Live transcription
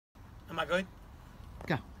Am I good?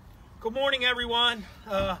 Go. Good morning, everyone.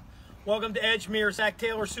 Welcome to Edgemere, Zack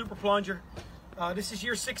Taylor Super Plunger. This is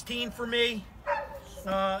year 16 for me.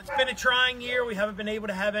 It's been a trying year. We haven't been able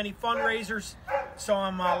to have any fundraisers, so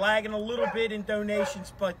I'm lagging a little bit in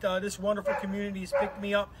donations, but this wonderful community has picked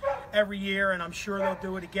me up every year, and I'm sure they'll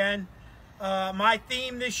do it again. My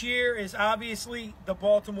theme this year is obviously the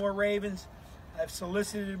Baltimore Ravens. I've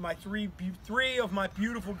solicited my three of my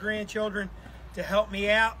beautiful grandchildren to help me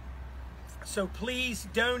out. So please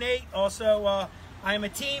donate. Also, I am a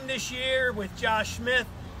team this year with Josh Smith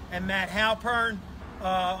and Matt Halpern.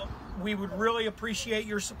 We would really appreciate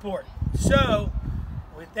your support. So,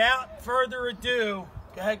 without further ado,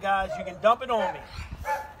 go ahead, guys. You can dump it on me.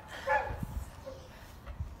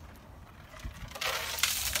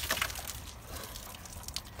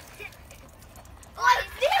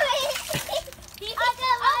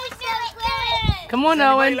 Come on,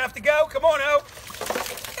 Anybody Owen. left to go? Come on, O.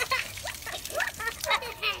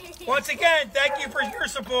 Once again, thank you for your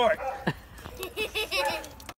support.